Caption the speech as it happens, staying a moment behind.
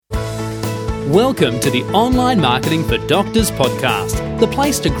Welcome to the Online Marketing for Doctors podcast, the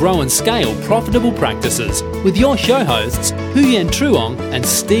place to grow and scale profitable practices with your show hosts, Huyen Truong and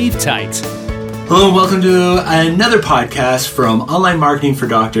Steve Tate. Hello and welcome to another podcast from Online Marketing for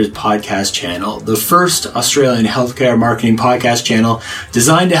Doctors podcast channel, the first Australian healthcare marketing podcast channel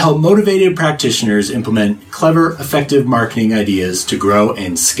designed to help motivated practitioners implement clever, effective marketing ideas to grow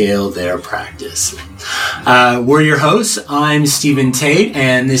and scale their practice. We're your hosts. I'm Stephen Tate,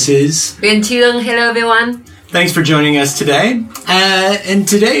 and this is Huyen Truong. Hello, everyone. Thanks for joining us today. And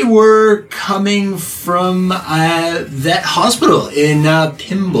today we're coming from Vet Hospital in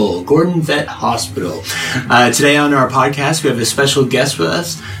Pymble, Gordon Vet Hospital. Today on our podcast, we have a special guest with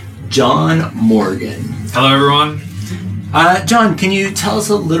us, John Morgan. Hello, everyone. John, can you tell us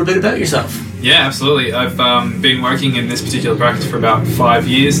a little bit about yourself? Yeah, absolutely. I've been working in this particular practice for about 5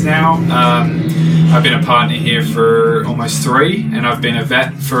 years now. I've been a partner here for almost 3, and I've been a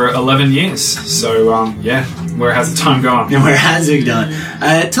vet for 11 years. So, where has the time gone? And where has it gone?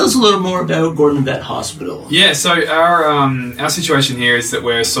 Tell us a little more about Gordon Vet Hospital. Yeah, so our situation here is that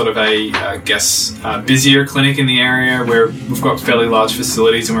we're sort of busier clinic in the area where we've got fairly large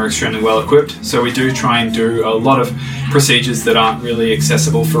facilities and we're extremely well equipped. So we do try and do a lot of procedures that aren't really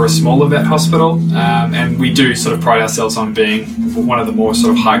accessible for a smaller vet hospital. And we do sort of pride ourselves on being one of the more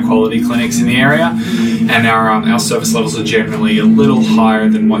sort of high quality clinics in the area. And our service levels are generally a little higher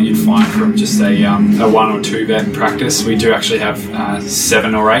than what you'd find from just a 1 or 2 vet practice. We do actually have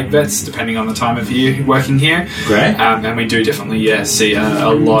 7 or 8 vets, depending on the time of year working here. Great. And we do definitely see a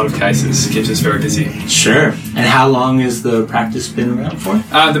lot of cases. It keeps us very busy. Sure. And how long has the practice been around for?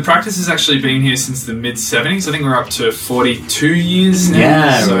 The practice has actually been here since the mid-70s. I think we're up to 42 years now.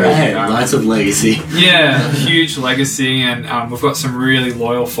 Yeah, so, right. Lots of legacy. Yeah, huge legacy, and we've got some really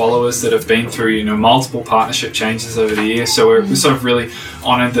loyal followers that have been through, multiple partnership changes over the years. So we're sort of really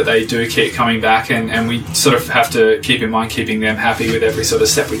honoured that they do keep coming back, and we sort of have to keep in mind keeping them happy with every sort of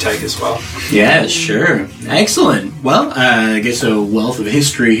step we take as well. Yeah, sure. Excellent. Well, I guess a wealth of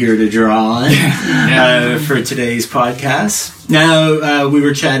history here to draw on for today's podcast. Now, we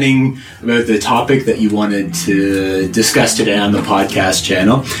were chatting about the topic that you wanted to discuss today on the podcast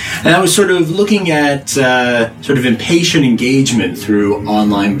channel, and I was sort of looking at sort of impatient engagement through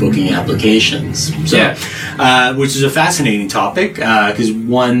online booking applications. So, which is a fascinating topic, because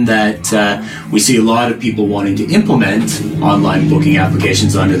one that we see a lot of people wanting to implement online booking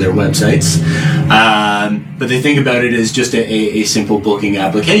applications onto their websites, but they think about it as just a simple booking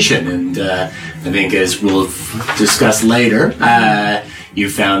application, and I think as we'll discuss later, you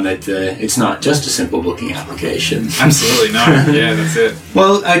found that it's not just a simple booking application. Absolutely not. Yeah, that's it.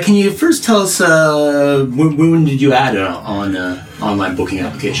 Well, can you first tell us when did you add an online booking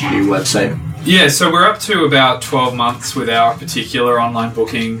application to your website? Yeah, so we're up to about 12 months with our particular online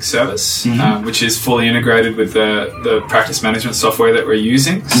booking service, which is fully integrated with the practice management software that we're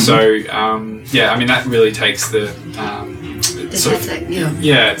using. So, that really takes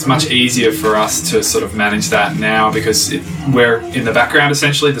it's much easier for us to sort of manage that now because we're in the background,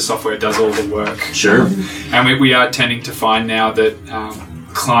 essentially. The software does all the work. Sure. And we are tending to find now that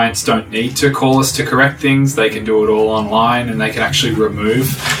clients don't need to call us to correct things. They can do it all online, and they can actually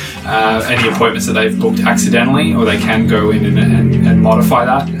remove any appointments that they've booked accidentally, or they can go in and modify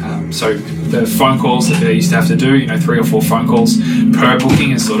that. So the phone calls that they used to have to do, 3 or 4 phone calls per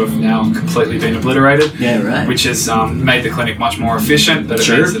booking is sort of now completely been obliterated. Yeah, right. Which has made the clinic much more efficient, but it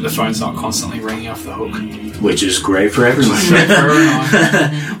means that the phone's not constantly ringing off the hook. Which is great for everyone.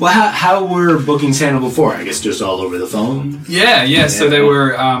 Well, how were bookings handled before? I guess just all over the phone? Yeah. So they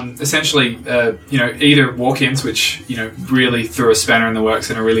were essentially, either walk-ins, which, really threw a spanner in the works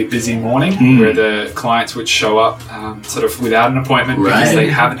in a really busy morning, where the clients would show up sort of without an appointment because they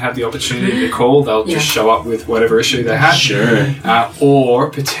haven't had the opportunity to call. They'll just show up with whatever issue they had. Sure. Or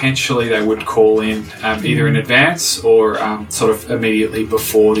potentially they would call in either in advance or sort of immediately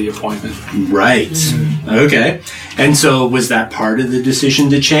before the appointment. Right. Okay. And so was that part of the decision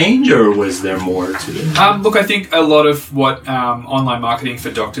to change, or was there more to it? Look, I think a lot of what online marketing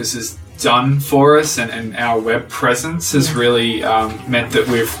for doctors has done for us and our web presence has really meant that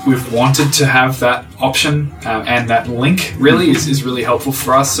we've wanted to have that option and that link really is really helpful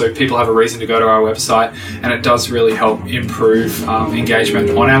for us, so people have a reason to go to our website, and it does really help improve engagement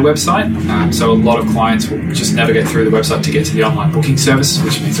on our website. So a lot of clients will just navigate through the website to get to the online booking service,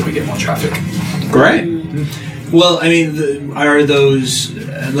 which means that we get more traffic. Great. Well, I mean, are those?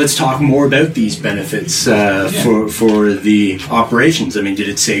 Let's talk more about these benefits for the operations. I mean, did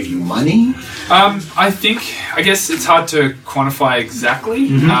it save you money? I guess it's hard to quantify exactly,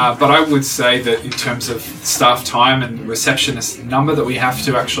 but I would say that in terms of staff time and receptionist number that we have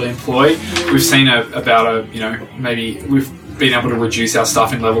to actually employ, we've seen maybe we've been able to reduce our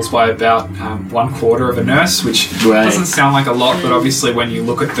staffing levels by about 1/4 of a nurse, which doesn't sound like a lot, but obviously when you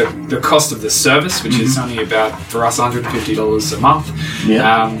look at the cost of the service, which is only about, for us, $150 a month,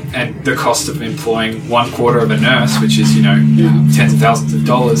 and the cost of employing 1/4 of a nurse, which is tens of thousands of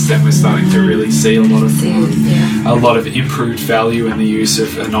dollars, then we're starting to really see a lot of improved value in the use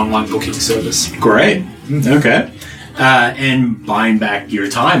of an online booking service. Great. Okay. And buying back your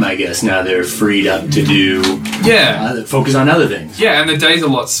time, I guess. Now they're freed up to do focus on other things. Yeah, and the day's a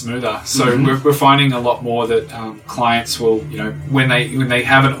lot smoother. So we're finding a lot more that clients will, when they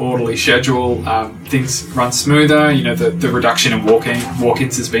have an orderly schedule, things run smoother. The reduction in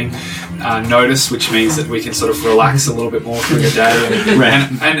walk-ins has been noticed, which means that we can sort of relax a little bit more through the day.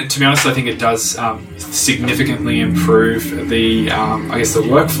 And to be honest, I think it does significantly improve the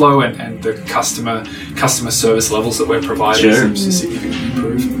workflow and the customer service levels that we're providing significantly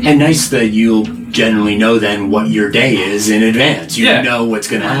improve. And nice that you'll generally know then what your day is in advance. You know what's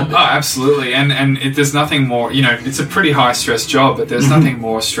going to happen. Oh, absolutely. And there's nothing more, it's a pretty high stress job, but there's nothing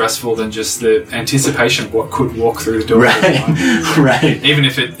more stressful than just the anticipation of what could walk through the door. Right. Even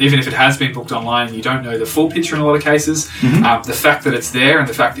if it has been booked online and you don't know the full picture in a lot of cases, the fact that it's there and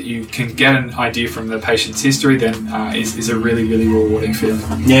the fact that you can get an idea from the patient's history then is a really, really rewarding feeling.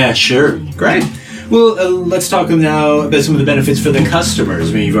 Yeah, sure. Great. Well, let's talk now about some of the benefits for the customers.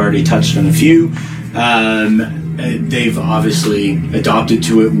 I mean, you've already touched on a few. They've obviously adopted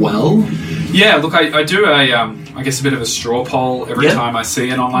to it well. Yeah, look, I do a bit of a straw poll every time I see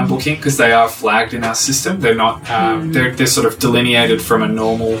an online booking, because they are flagged in our system. They're not, they're sort of delineated from a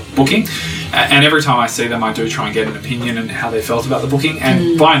normal booking. And every time I see them, I do try and get an opinion and how they felt about the booking.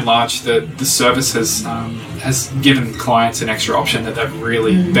 And by and large, the service has given clients an extra option that they've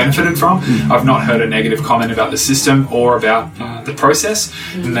really benefited from. I've not heard a negative comment about the system or about the process.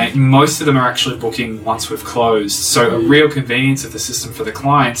 And most of them are actually booking once we've closed. So a real convenience of the system for the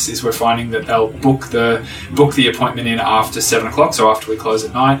clients is we're finding that they'll book the appointment in after 7 o'clock, so after we close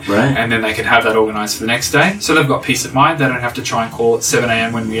at night, and then they can have that organised for the next day. So they've got peace of mind. They don't have to try and call at 7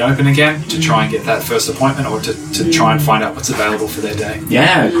 a.m. when we open again to try and get that first appointment, or to try and find out what's available for their day.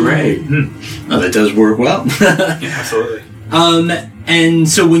 Yeah, great. Oh, that does work well. Yeah, absolutely. And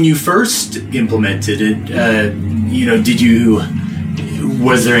so when you first implemented it,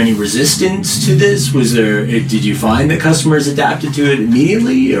 was there any resistance to this? Did you find that customers adapted to it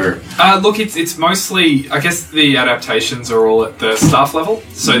immediately, or? Look, it's mostly, I guess the adaptations are all at the staff level.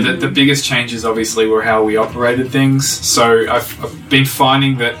 So the biggest changes obviously were how we operated things. So I've been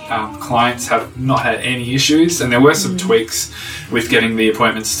finding that clients have not had any issues, and there were some tweaks with getting the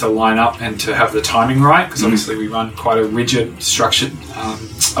appointments to line up and to have the timing right, because obviously we run quite a rigid, structured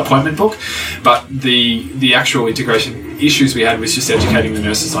appointment book. But the actual integration issues we had was just educating the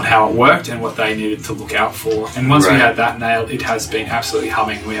nurses on how it worked and what they needed to look out for. And once we had that nailed, it has been absolutely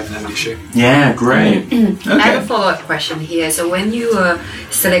humming. We haven't had an issue. Yeah, great. Okay. I have a follow-up question here. So when you are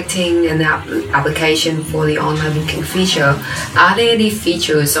selecting an application for the online booking feature, are there any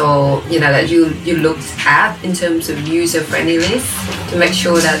features or that you looked at in terms of user-friendliness to make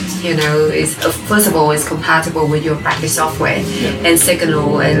sure that is first of all is compatible with your practice software, and second of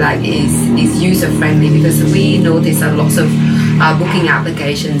all is user-friendly, because we notice a lot of booking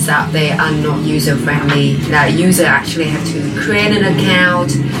applications out there are not user-friendly. That user actually have to create an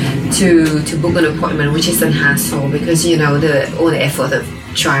account to book an appointment, which is a hassle, because all the effort of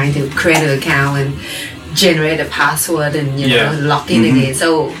trying to create an account and generate a password and log in again.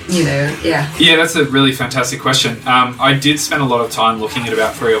 So yeah, that's a really fantastic question. I did spend a lot of time looking at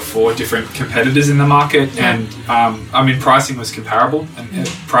about 3 or 4 different competitors in the market, and pricing was comparable, and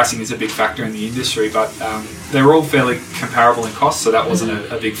pricing is a big factor in the industry, but they're all fairly comparable in cost, so that wasn't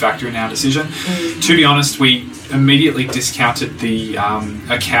a big factor in our decision. To be honest, we immediately discounted the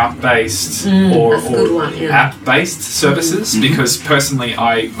account-based or app-based services, because personally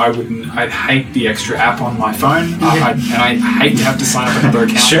I'd hate the extra app on my phone, and I hate to have to sign up another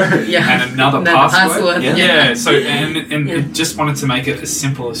account and another password. So it just wanted to make it as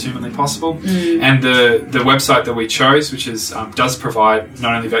simple as humanly possible. And the website that we chose, which is does provide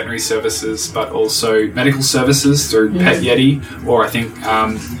not only veterinary services but also medical services through Pet Yeti, or I think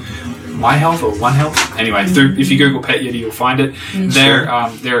My Health or One Health. Anyway, if you Google Pet Yeti, you'll find it.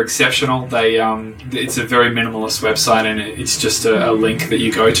 They're exceptional. It's a very minimalist website, and it's just a link that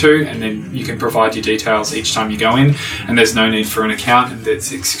you go to, and then you can provide your details each time you go in, and there's no need for an account, and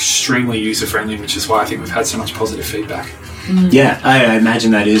it's extremely user-friendly, which is why I think we've had so much positive feedback. Yeah, I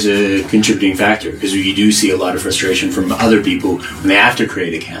imagine that is a contributing factor, because you do see a lot of frustration from other people when they have to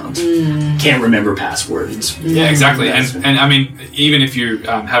create accounts. Can't remember passwords. Yeah, exactly. And I mean, even if you're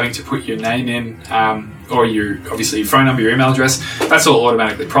having to put your name in, or obviously your phone number, your email address, that's all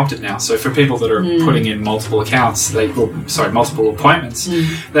automatically prompted now. So for people that are putting in multiple accounts, multiple appointments,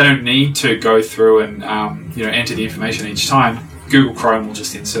 they don't need to go through and enter the information each time. Google Chrome will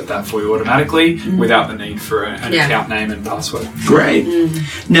just insert that for you automatically without the need for an account name and password. Great.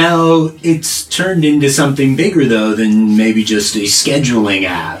 Now, it's turned into something bigger, though, than maybe just a scheduling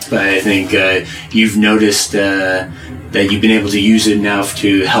app. I think you've noticed that you've been able to use it now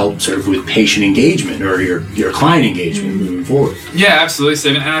to help sort of with patient engagement or your client engagement moving forward. Yeah, absolutely,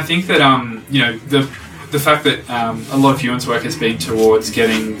 Stephen. And I think that, the fact that a lot of Ewan's work has been towards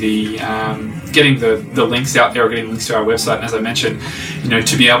getting the links out there, or getting links to our website, and as I mentioned,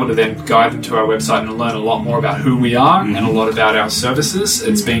 to be able to then guide them to our website and learn a lot more about who we are and a lot about our services,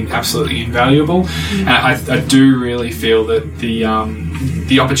 it's been absolutely invaluable. And I do really feel that the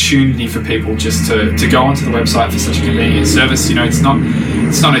opportunity for people just to go onto the website for such a convenient service, it's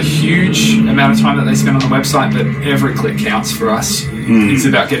not a huge amount of time that they spend on the website, but every click counts for us. It's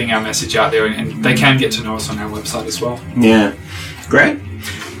about getting our message out there, and they can get to know us on our website as well. Yeah, great.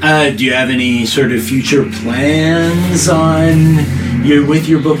 Do you have any sort of future plans with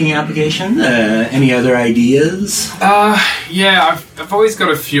your booking application? Any other ideas? Yeah, I've always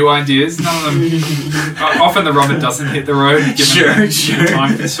got a few ideas. None of them. Often the rubber doesn't hit the road given the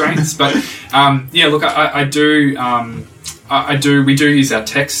time constraints. But look, I do. We do use our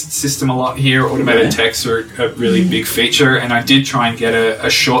text system a lot here. Automated texts are a really big feature, and I did try and get a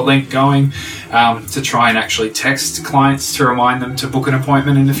short link going to try and actually text clients to remind them to book an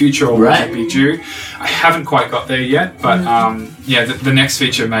appointment in the future or when they'd be due. I haven't quite got there yet, but the next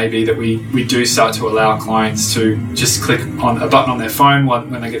feature may be that we do start to allow clients to just click on a button on their phone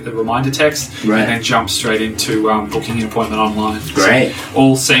when they get the reminder text, and then jump straight into booking an appointment online. Great. So,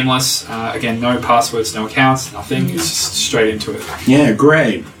 all seamless. Again, no passwords, no accounts, nothing. It's just straight into it. Yeah,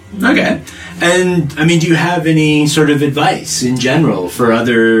 great. Okay. And, I mean, do you have any sort of advice in general for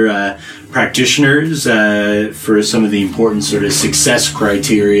other practitioners for some of the important sort of success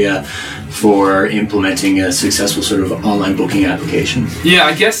criteria for implementing a successful sort of online booking application? Yeah,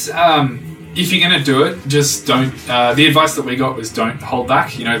 I guess if you're going to do it, just don't... the advice that we got was don't hold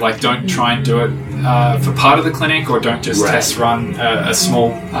back. Don't try and do it for part of the clinic, or don't just test run a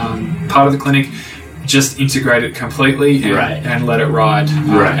small part of the clinic. Just integrate it completely and let it ride.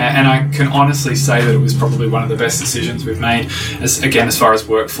 And I can honestly say that it was probably one of the best decisions we've made, as far as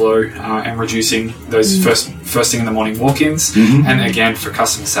workflow and reducing those first thing in the morning walk-ins. And again, for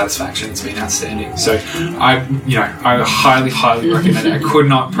customer satisfaction, it's been outstanding. So I highly, highly recommend it. I could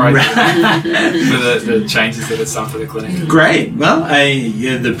not praise it for the changes that it's done for the clinic. Great. Well,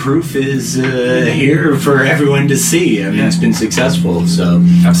 the proof is here for everyone to see. I mean, it's been successful. So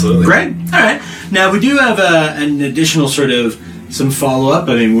absolutely. Great. All right. Now, we do have an additional sort of some follow-up.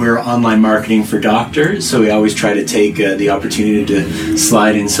 I mean, we're online marketing for doctors, so we always try to take the opportunity to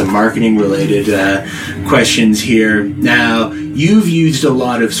slide in some marketing-related questions here. Now, you've used a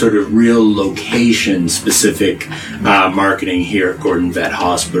lot of sort of real location-specific marketing here at Gordon Vet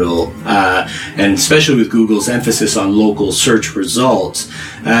Hospital, and especially with Google's emphasis on local search results.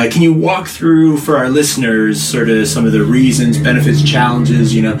 Can you walk through for our listeners sort of some of the reasons, benefits,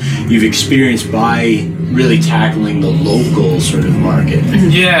 challenges, you've experienced by really tackling the local sort of market?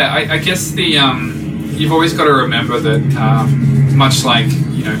 Yeah, I guess you've always got to remember that much like,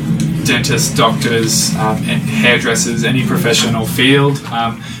 dentists, doctors, and hairdressers, any professional field,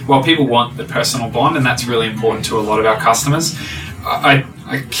 while people want the personal bond, and that's really important to a lot of our customers,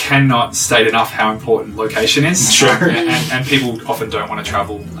 I cannot state enough how important location is. Sure. And people often don't want to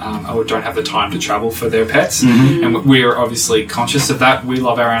travel or don't have the time to travel for their pets. And we're obviously conscious of that. We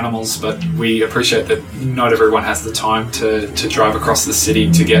love our animals, but we appreciate that not everyone has the time to drive across the city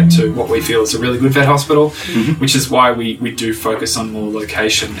to get to what we feel is a really good vet hospital, which is why we do focus on more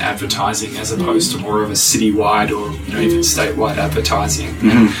location advertising as opposed to more of a citywide or even statewide advertising.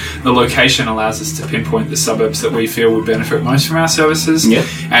 The location allows us to pinpoint the suburbs that we feel would benefit most from our services.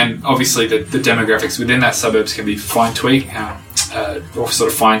 And obviously the demographics within that suburbs can be fine-tweaked. or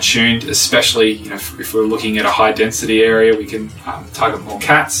sort of fine-tuned, especially if we're looking at a high-density area, we can target more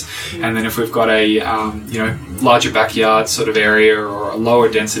cats. And then if we've got a larger backyard sort of area or a lower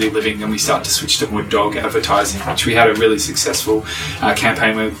density living, then we start to switch to more dog advertising, which we had a really successful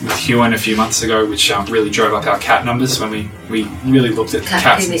campaign with Huon a few months ago, which really drove up our cat numbers when we really looked at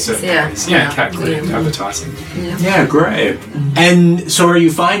cats in certain areas. Cat clinic advertising. Yeah, great. And so are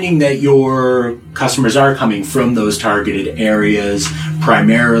you finding that your customers are coming from those targeted areas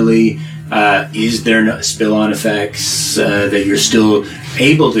primarily? Is there no spill-on effects that you're still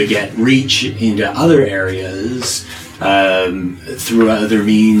able to get reach into other areas through other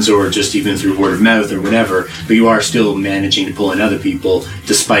means, or just even through word of mouth or whatever, but you are still managing to pull in other people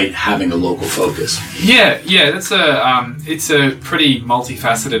despite having a local focus? Yeah, that's it's a pretty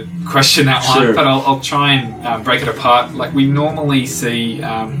multifaceted question, that one. Sure. But I'll try and break it apart. Like, we normally see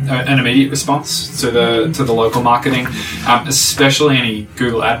an immediate response to the local marketing, especially any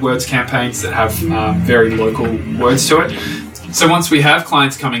Google AdWords campaigns that have very local words to it. So once we have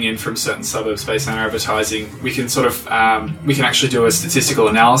clients coming in from certain suburbs based on our advertising, we can sort of we can actually do a statistical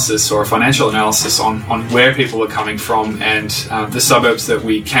analysis or a financial analysis on where people are coming from, and the suburbs that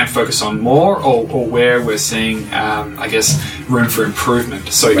we can focus on more, or where we're seeing room for improvement.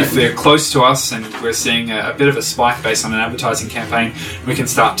 So if they're close to us and we're seeing a bit of a spike based on an advertising campaign, we can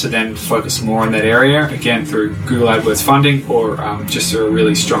start to then focus more in that area, again through Google AdWords funding, or just through a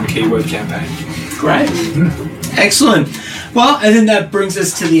really strong keyword campaign. Great. Excellent. Well, I think that brings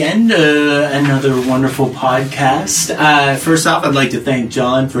us to the end. Another wonderful podcast. First off, I'd like to thank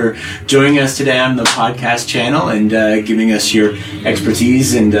John for joining us today on the podcast channel and giving us your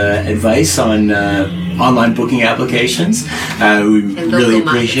expertise and advice on online booking applications. We really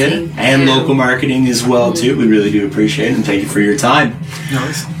appreciate it. And local marketing as well, too. We really do appreciate it, and thank you for your time.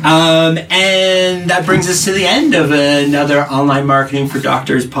 Nice. And that brings us to the end of another Online Marketing for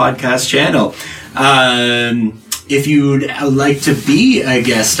Doctors podcast channel. If you'd like to be a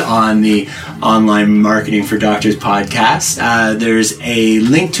guest on the Online Marketing for Doctors podcast, there's a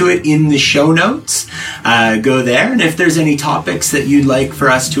link to it in the show notes. Go there, and if there's any topics that you'd like for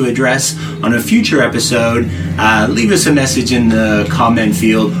us to address on a future episode, leave us a message in the comment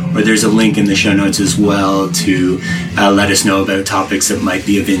field, or there's a link in the show notes as well to let us know about topics that might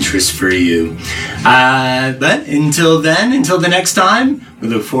be of interest for you. But until the next time, we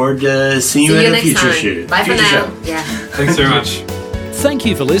look forward to seeing you in a future shoot. Bye for now. Yeah. Thanks very much. Thank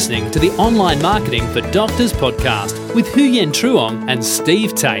you for listening to the Online Marketing for Doctors podcast with Huyen Truong and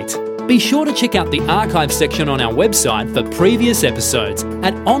Steve Tate. Be sure to check out the archive section on our website for previous episodes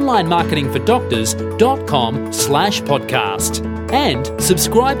at onlinemarketingfordoctors.com/podcast. And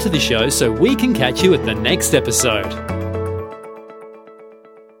subscribe to the show so we can catch you at the next episode.